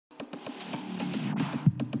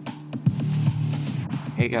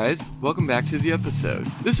Hey guys, welcome back to the episode.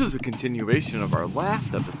 This is a continuation of our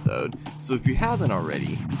last episode, so if you haven't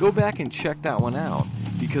already, go back and check that one out,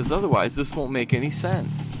 because otherwise this won't make any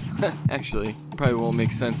sense. Actually, probably won't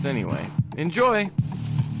make sense anyway. Enjoy!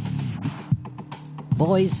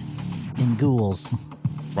 Boys and ghouls.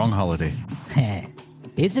 Wrong holiday.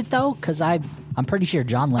 Is it though? Because I'm pretty sure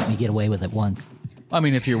John let me get away with it once. I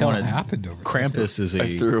mean, if you want to, happened over Krampus is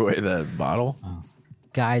I threw away the bottle.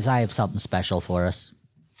 Guys, I have something special for us.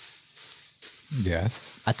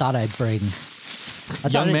 Yes. I thought I'd bring...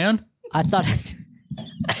 young man. I thought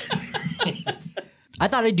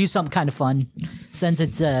I'd do something kind of fun since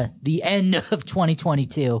it's the end of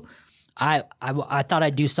 2022. I thought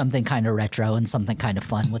I'd do something kind of retro and something kind of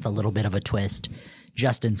fun with a little bit of a twist.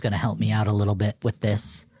 Justin's going to help me out a little bit with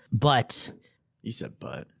this, but You said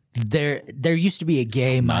but. there used to be a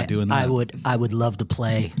game Not doing that. I would love to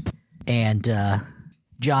play, and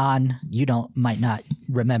John, you might not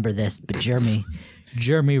remember this, but Jeremy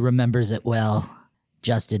remembers it well.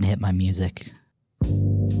 Justin hit my music.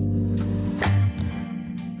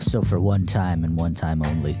 So for one time and one time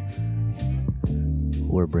only,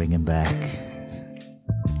 we're bringing back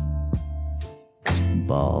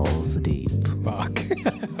Balls Deep. Fuck.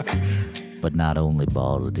 But not only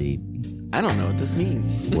Balls Deep, I don't know what this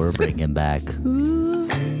means. we're bringing back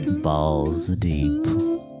Balls Deep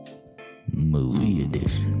Movie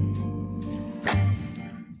Edition.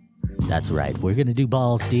 That's right, we're gonna do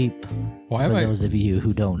Balls Deep. Why For am I? those of you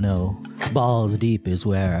who don't know, Balls Deep is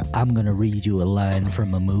where I'm gonna read you a line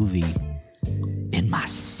from a movie in my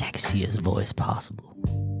sexiest voice possible.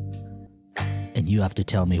 And you have to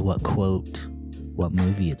tell me what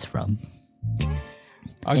movie it's from.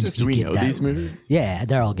 I And just. if you Do we get know that- these movies? Yeah,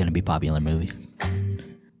 they're all gonna be popular movies.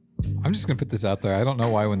 I'm just gonna put this out there. I don't know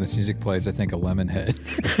why when this music plays, I think of Lemonhead.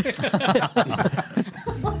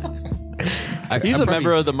 He's a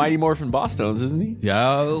member of the Mighty Morphin Bosstones, isn't he?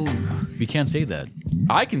 Yeah, you can't say that.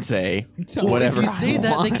 I can say telling you, whatever. If you say I that,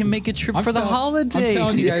 they want. can make a trip I'm for the tell- holiday. I'm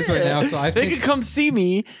telling you guys right now. So They could come see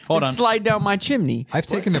me Hold and on. slide down my chimney. I've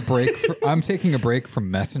taken a break. I'm taking a break from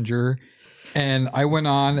Messenger, and I went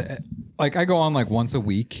on. Like I go on like once a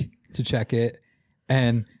week to check it,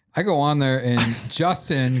 and I go on there, and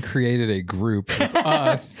Justin created a group of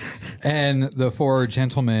us and the four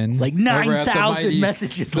gentlemen, Like over at the 9,000 Mighty-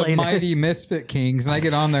 messages the later. Mighty Misfit Kings, and I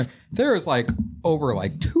get on there. There is like over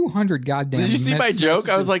like 200 goddamn. Did you see my joke?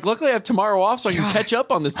 I was messages. like, luckily I have tomorrow off so I can catch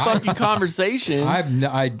up on this fucking conversation.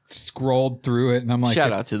 I scrolled through it and I'm like,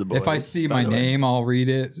 Shout out to the If I boys, see by my the way. name, I'll read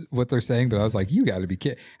it, what they're saying. But I was like, you got to be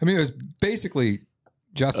kidding. I mean, it was basically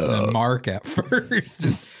Justin and Mark at first.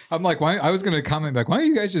 I'm like, why? I was going to comment back, why don't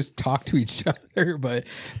you guys just talk to each other? But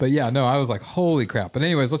yeah, no, I was like, holy crap. But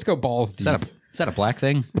anyways, let's go balls deep. Is that a black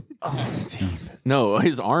thing? No,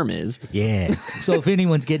 his arm is. Yeah. So if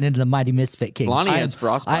anyone's getting into the Mighty Misfit Kings, Lonnie I has am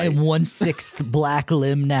frostbite. 1/6 black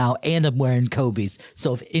limb now, and I'm wearing Kobe's.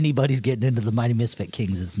 So if anybody's getting into the Mighty Misfit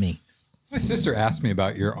Kings, it's me. My sister asked me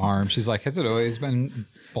about your arm. She's like, has it always been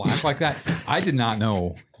black like that? I did not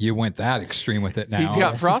know you went that extreme with it now. He's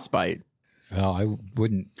got frostbite. Well, I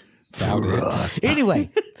wouldn't doubt it. Anyway,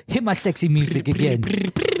 hit my sexy music again.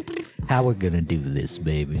 How we're gonna do this,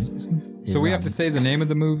 baby? So we have to say the name of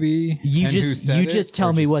the movie. You and who just said you it, just or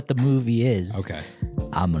tell me just- what the movie is. Okay.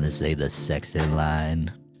 I'm gonna say the sexy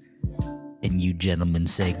line, and you gentlemen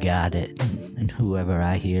say "got it," and whoever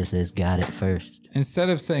I hear says "got it" first. Instead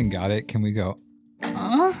of saying "got it," can we go?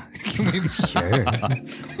 Can we? Sure.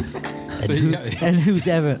 So you got- And who's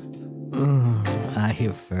ever I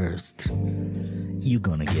hear first, you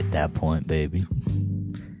gonna get that point, baby.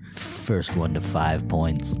 First one to 5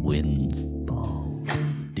 points wins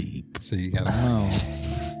balls deep. So you gotta know.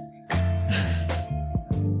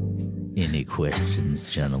 Any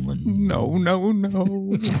questions, gentlemen? No.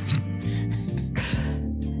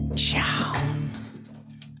 Ciao.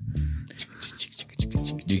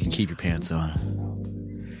 You can keep your pants on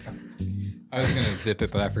I was gonna zip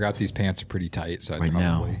it, but I forgot these pants are pretty tight. So I'd right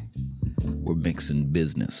now. probably... We're mixing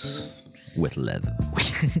business with leather.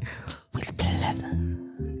 With pleather.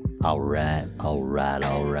 All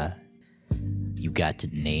right. You got to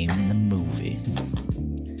name the movie.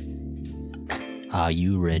 Are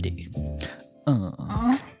you ready?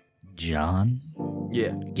 John,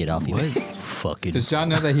 Yeah. get off your fucking. Does John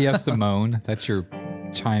know that he has to moan? That's your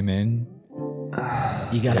chime in.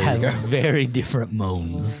 You gotta have very different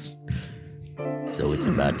moans. So it's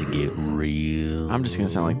about to get real. I'm just going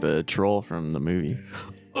to sound like the troll from the movie.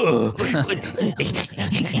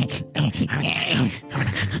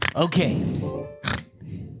 Okay.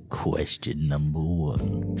 Question number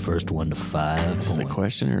 1. First one to 5 Is it a points.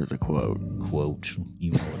 question or is it a quote? Quote.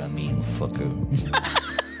 You know what I mean,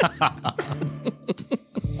 fucker.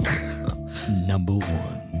 Number 1.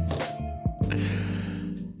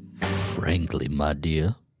 Frankly, my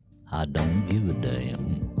dear, I don't give a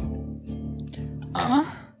damn.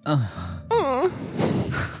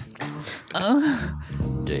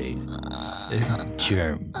 Damn.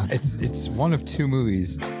 German. It's one of 2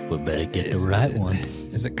 movies. We better get the right one.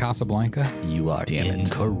 Is it Casablanca? You are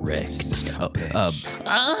incorrect.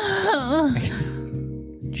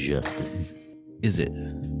 Justin. Is it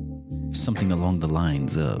something along the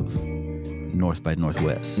lines of North by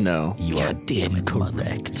Northwest? No. You are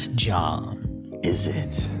incorrect, John. Is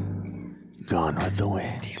it Gone with the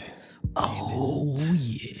Wind? Oh,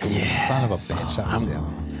 yes. Son of a bitch. I was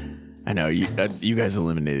down. I know you guys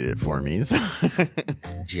eliminated it for me. So.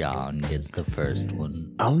 John gets the first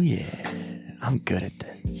one. Oh yeah, I'm good at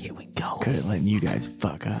that. Here we go. Good at letting you guys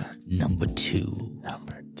fuck up. Number 2.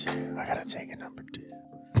 Number 2. I gotta take a number 2.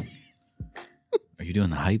 Are you doing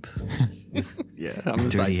the hype? Yeah, I'm the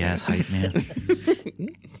Dirty ass hype man.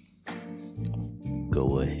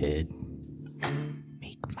 Go ahead.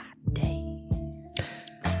 Make my day.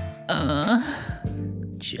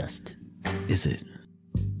 Justin. Is it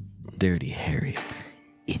Dirty Harry?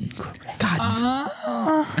 Incorrect.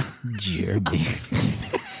 God. Jeremy.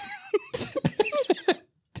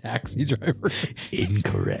 Taxi driver.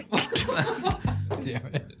 Incorrect. Damn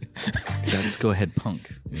it. Let's go ahead,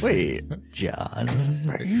 Punk. Wait, John.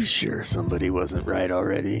 are you sure somebody wasn't right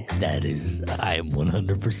already? I am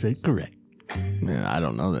 100% correct. Man, I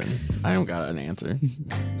don't know then. I don't got an answer.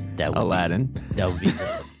 That would Aladdin. That would be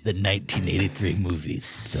the 1983 movie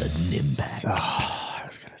Sudden Impact. Oh, I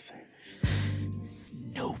was gonna say.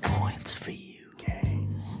 No points for you. Okay.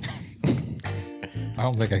 I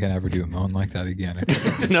don't think I can ever do a moan like that again.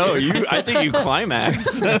 No, I think you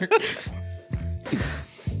climaxed.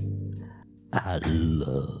 I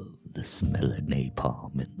love the smell of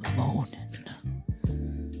napalm in the morning.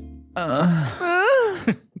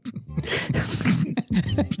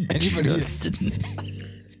 Anybody? Justin.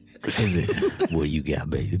 Is it? What you got,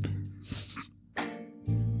 baby?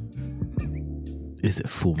 Is it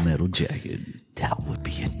Full Metal Jacket? That would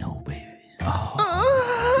be a no, baby.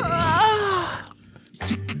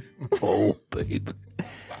 Oh, baby.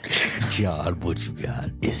 John, what you got?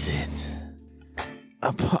 Is it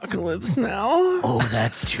Apocalypse Now? Oh,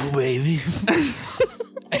 that's 2, baby.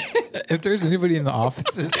 If there's anybody in the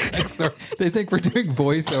offices next door, they think we're doing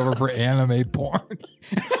voiceover for anime porn.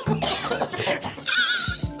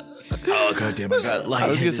 Oh goddamn! I got I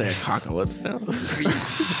was gonna say Apocalypse Now.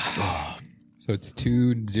 So it's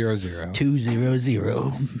 2-0-0.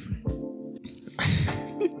 2-0-0.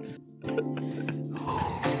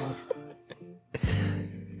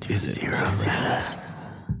 Is it? 0-0.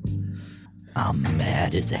 I'm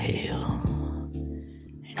mad as hell.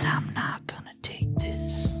 And I'm not gonna take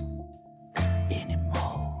this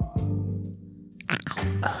anymore.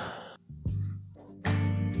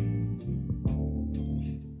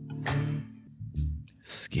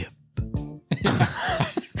 Skip.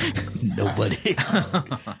 Nobody.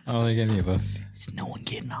 I don't think any of us. There's no one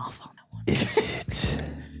getting off on that one. Is it?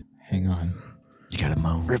 Hang on. You gotta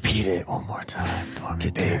moan. Repeat it one more time for me,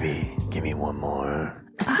 baby. Give me one more.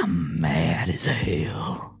 I'm mad as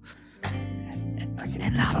hell.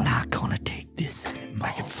 And I'm not gonna take this anymore.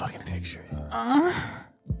 I can fucking picture it.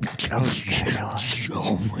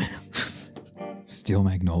 Steel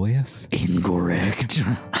Magnolias? Incorrect.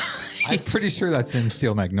 I'm pretty sure that's in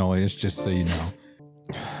Steel Magnolias, just so you know.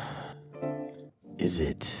 Is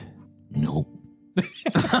it? Nope.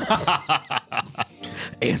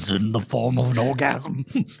 Answered in the form of an orgasm.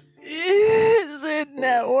 Is it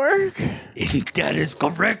Network? That is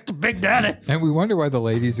correct, Big Daddy. And we wonder why the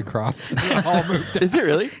ladies across the hall moved. Is it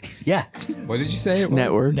really? Yeah. What did you say it was?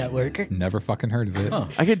 Network. Network. Never fucking heard of it.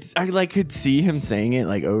 I could see him saying it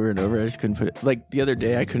like over and over. I just couldn't put it. Like the other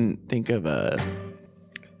day, I couldn't think of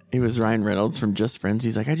it was Ryan Reynolds from Just Friends.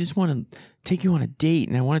 He's like, I just want to take you on a date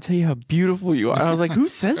and I want to tell you how beautiful you are. I was like, who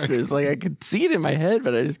says this? Like I could see it in my head,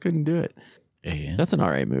 but I just couldn't do it. Yeah. That's an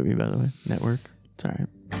alright movie, by the way. Network. It's alright.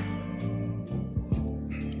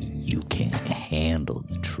 You can't handle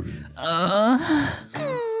the truth.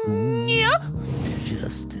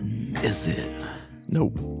 Justin. Is it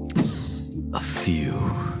Nope. a few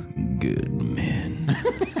good men?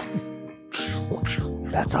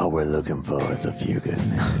 That's all we're looking for is a few good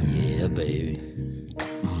men. Yeah, baby.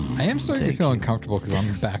 I am starting to feel uncomfortable because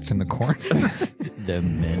I'm backed in the corner. The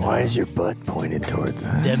men. Why is your butt pointed towards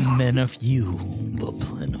us? The men are few, but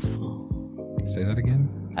plentiful. Say that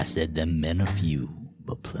again. I said the men are few,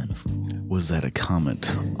 but plentiful. Was that a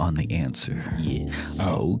comment on the answer? Yes.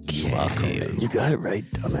 Okay. You got it right,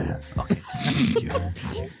 dumbass. Okay. Thank you.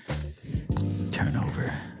 Turn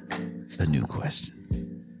over. A new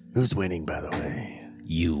question. Who's winning, by the way?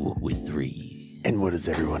 You with 3. And what does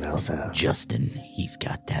everyone else have? Justin, he's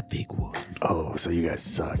got that big one. Oh, so you guys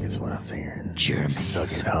suck is what I'm hearing. Jeremy's Suck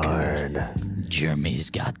it hard. Jeremy's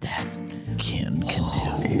got that. Can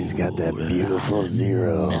He's got that beautiful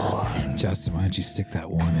 0. Justin, why don't you stick that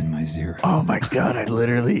 1 in my 0? Oh my god,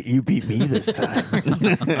 you beat me this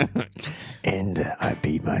time. And I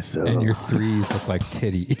beat myself. And your 3s look like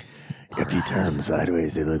titties. If you turn them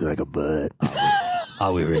sideways, they look like a butt.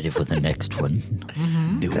 Are we ready for the next one?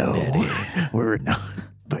 do No, it, Daddy. we're not.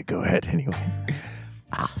 But go ahead anyway.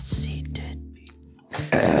 I see dead people.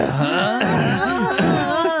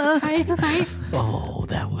 Oh,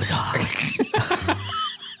 that was hard.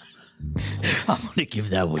 I'm going to give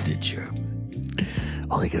that one to Jeremy.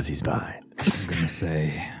 Only because he's fine. I'm going to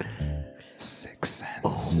say 6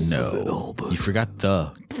 cents. No. You forgot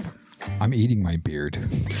the. I'm eating my beard.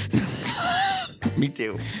 Me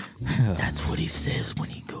too. That's what he says when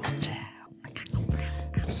he goes down.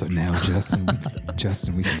 So now,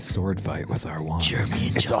 Justin, we can sword fight with our wands. Jeremy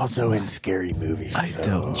and It's Justin. also in Scary Movie.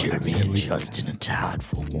 Jeremy and Justin are tied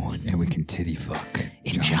for 1. And we can titty fuck.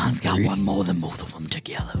 And John's got 1 more than both of them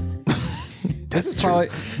together. This is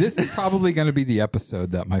probably going to be the episode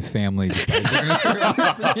that my family decides they're going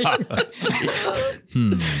to start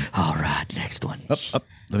listening. All right, next one. Up.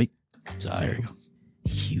 Let me. Sorry. There you go.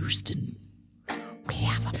 Houston. We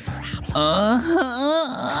have a problem.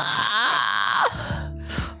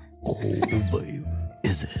 Oh, baby.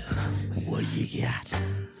 Is it? What do you got?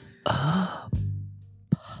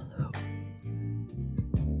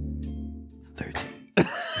 13.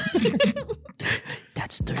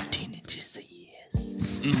 That's 13 inches a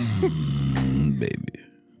yes. Baby.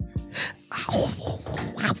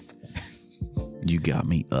 You got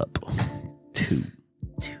me up. 2.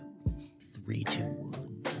 3 to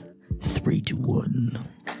 1. 3 to 1.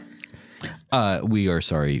 We are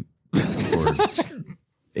sorry for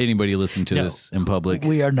anybody listening to this in public,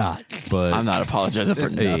 We are not. but I'm not apologizing for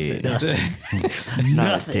nothing. Nothing.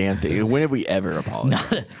 Not a damn thing. When have we ever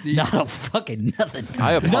apologized? Not a fucking nothing.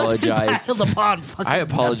 I apologize. Nothing dialed upon fucking I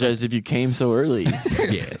apologize if you came so early.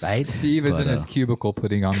 yes. Right? Steve is But, in his cubicle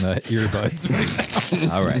putting on the earbuds right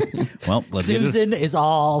now. All right. Well, let's get it. Susan is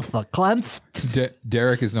all for clumps.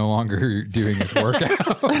 Derek is no longer doing his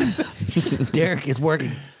workout. Derek is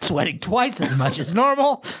sweating twice as much as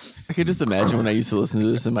normal. I could just imagine when I used to listen to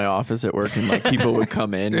this in my office at work, and like people would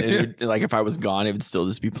come in, and it would, like if I was gone, it would still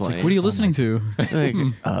just be playing. What are you listening to? Like,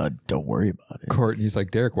 don't worry about it. Courtney's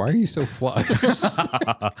like, Derek, why are you so flushed?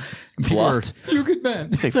 Fluffed? You good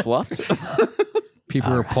man. You say fluffed?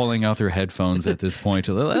 People are pulling out their headphones at this point.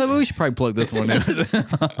 We should probably plug this one in.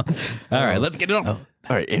 All right, let's get it on. All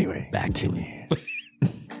right. Anyway, Back to it.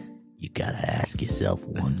 You gotta ask yourself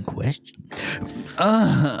one question.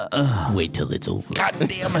 Wait till it's over. God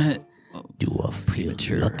damn it. Do I feel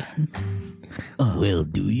lucky? Well,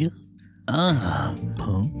 do you?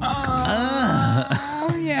 Punk.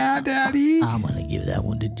 Oh, yeah, Daddy. I'm gonna give that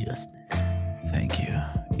one to Justin. Thank you.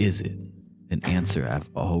 Is it an answer I've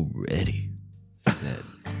already said?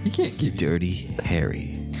 You can't give Dirty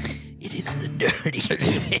Harry. It is the dirtiest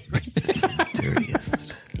of Harry's.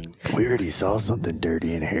 Dirtiest. we already saw something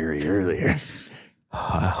dirty and hairy earlier.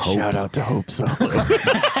 Shout out to Hope So.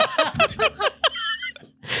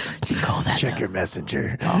 You call that Check your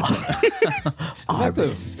messenger. Is that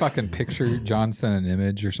the fucking picture John sent an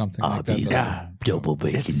image or something like that? Arby's Yeah. double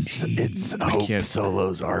bacon cheese. It's Hope can't-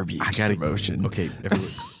 Solo's Arby's I got promotion. Okay.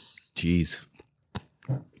 Jeez.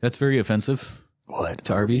 That's very offensive What?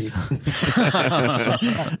 to Arby's.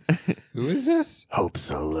 Who is this? Hope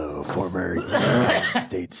Solo, former United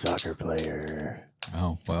States soccer player.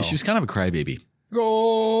 Oh, well. She was kind of a crybaby.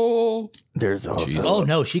 Goal. There's also Oh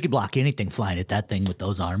no, she could block anything flying at that thing with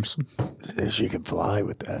those arms. she can fly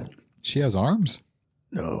with that. She has arms.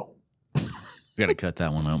 No. We got to cut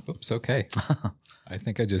that one out. Oops, okay. I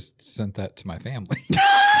think I just sent that to my family.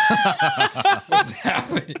 What's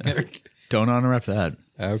happening there? Don't unwrap that.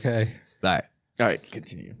 Okay. All All right,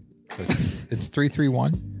 continue. So it's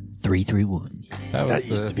 331. 3-3-1. That was That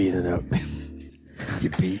used to be the note. You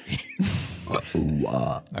beat me.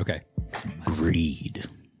 Okay. Greed,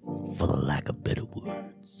 for the lack of better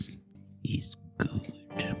words, is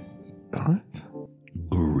good. What?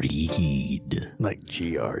 Greed. Like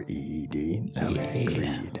GREED? No, Yeah,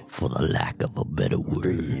 greed. for the lack of a better word,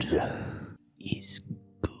 Greed. is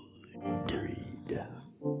good. Greed.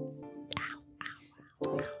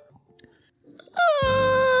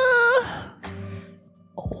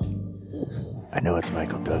 it's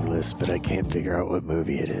Michael Douglas, but I can't figure out what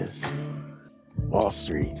movie it is. Wall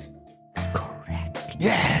Street. Correct.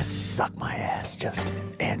 Yes! Suck my ass,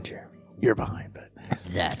 Justin and Jeremy. You're behind, but...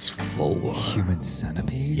 That's 4. Human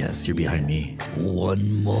centipede? Yes, you're behind me.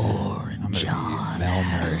 One more, and I'm gonna be John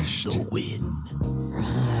has malnourished. the win.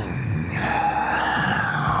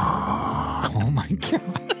 Oh my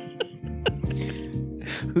god.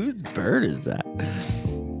 Whose bird is that?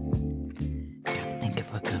 Gotta think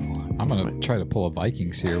of a good one. I'm gonna try to pull a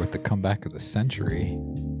Vikings here with the comeback of the century.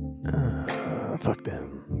 Fuck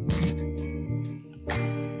them.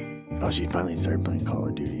 Oh, she finally started playing Call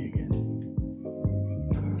of Duty again.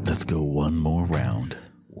 Let's go one more round.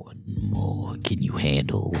 One more. Can you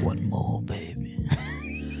handle one more, baby?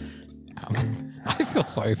 I feel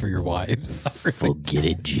sorry for your wives. I really Forget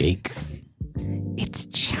it, Jake. It's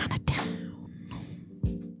Chinatown.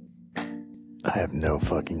 I have no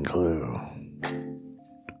fucking clue.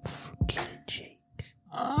 Forget it, Jake.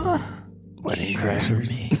 Wedding Crashers.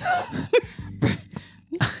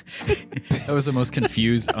 That was the most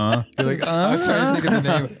confused. You're like, I was trying to think of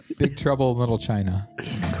the name. Big Trouble in Little China.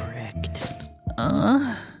 Incorrect.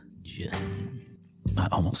 Justin. I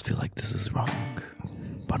almost feel like this is wrong.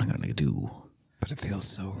 But I'm gonna do But it feels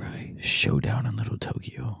so right. Showdown in Little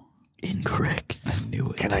Tokyo. Incorrect. I knew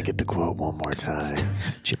it. Can I get the quote one more time?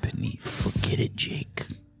 Japanese. Forget it, Jake.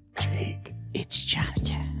 Jake. It's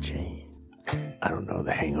Chinatown. Jane. I don't know.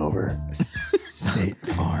 The Hangover. State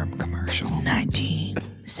Farm commercial.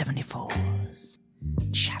 1974's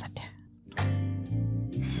Chinatown.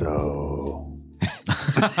 So.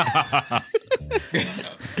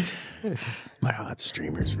 My hot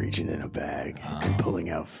streamer's reaching in a bag and pulling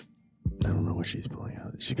out. I don't know what she's pulling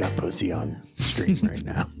out. She's got pussy on stream right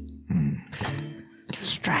now.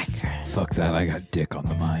 Striker. Fuck that. I got dick on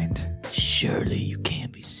the mind. Surely you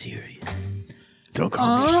can't be serious. Don't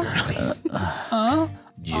call me Shirley.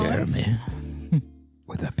 Jeremy.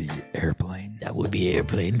 Would that be airplane? That would be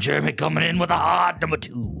airplane. Jeremy coming in with a hard number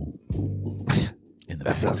 2.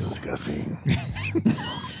 That sounds disgusting.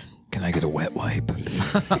 Can I get a wet wipe?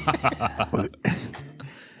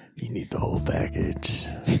 You need the whole package.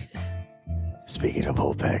 Speaking of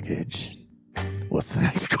whole package, what's the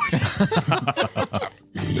next question?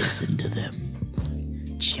 Listen to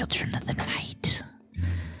them. Children of the night.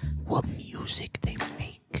 What music they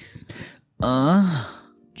make.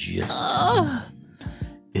 Just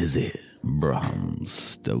Is it Bram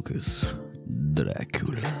Stoker's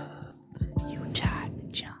Dracula? you type,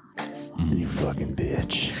 John. You fucking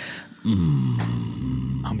bitch.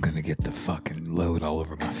 I'm gonna get the fucking load all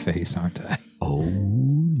over my face, aren't I? Oh,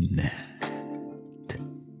 nah.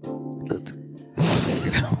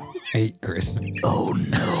 Hate Christmas. Oh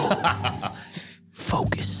no.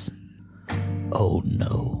 Focus. Oh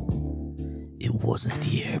no. It wasn't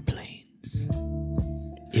the airplanes.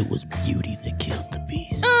 It was Beauty that killed the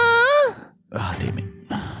beast. Ah, damn it.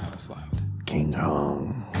 That was loud. King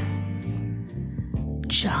Kong.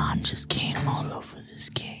 John just came all over this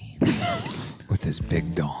game. With his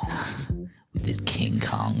big dong. With his King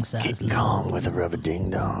Kong size King Kong with a rubber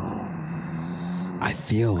ding dong. I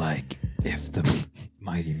feel like if the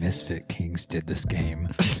Mighty Misfit Kings did this game,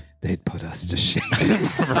 they'd put us to shame.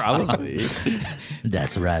 Probably.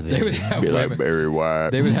 That's right, They would baby. have Be like women. Barry White.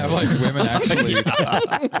 They would have like women actually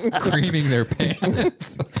creaming their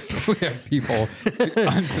pants. We have people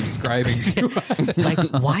unsubscribing to us. Like,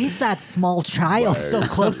 why is that small child so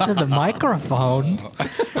close to the microphone?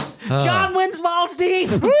 John wins balls deep.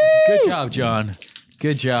 Good job, John.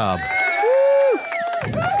 Good job.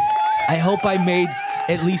 I hope I made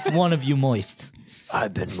at least one of you moist.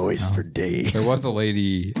 I've been moist for days. There was a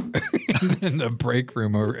lady in the break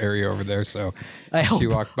room area over there, so I hope, she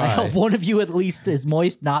walked by. I hope one of you at least is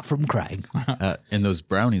moist, not from crying. And those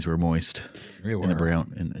brownies were moist They in the were.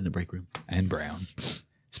 in the break room. And brown.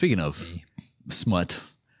 Speaking of smut,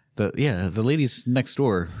 the ladies next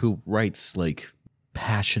door who writes like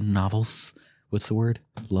passion novels. What's the word?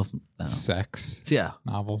 Love. No. Sex Yeah,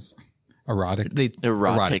 novels. Erotic.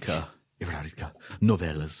 erotica,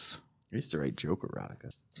 novellas. I used to write joke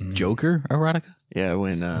erotica. Joker erotica. Yeah,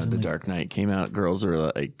 when The Dark Knight came out, girls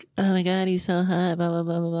were like, "Oh my god, he's so hot!" Blah blah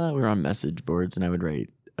blah blah blah. We were on message boards, and I would write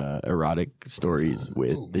erotic stories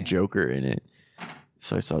with the Joker in it.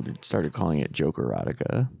 So I started calling it joke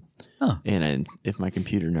erotica. Huh. And if my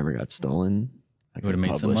computer never got stolen, I could would've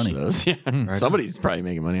made some publish money. Those. Yeah, somebody's probably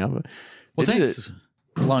making money off of it. Well, They did thanks,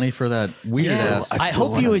 Lonnie, for that weird ass. I still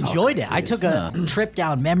hope wanna you talk enjoyed about it. I took a trip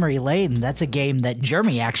down memory lane. That's a game that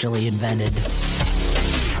Jeremy actually invented.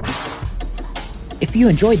 If you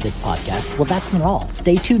enjoyed this podcast, well, that's not all.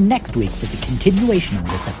 Stay tuned next week for the continuation of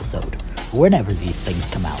this episode, whenever these things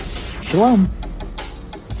come out. Shalom.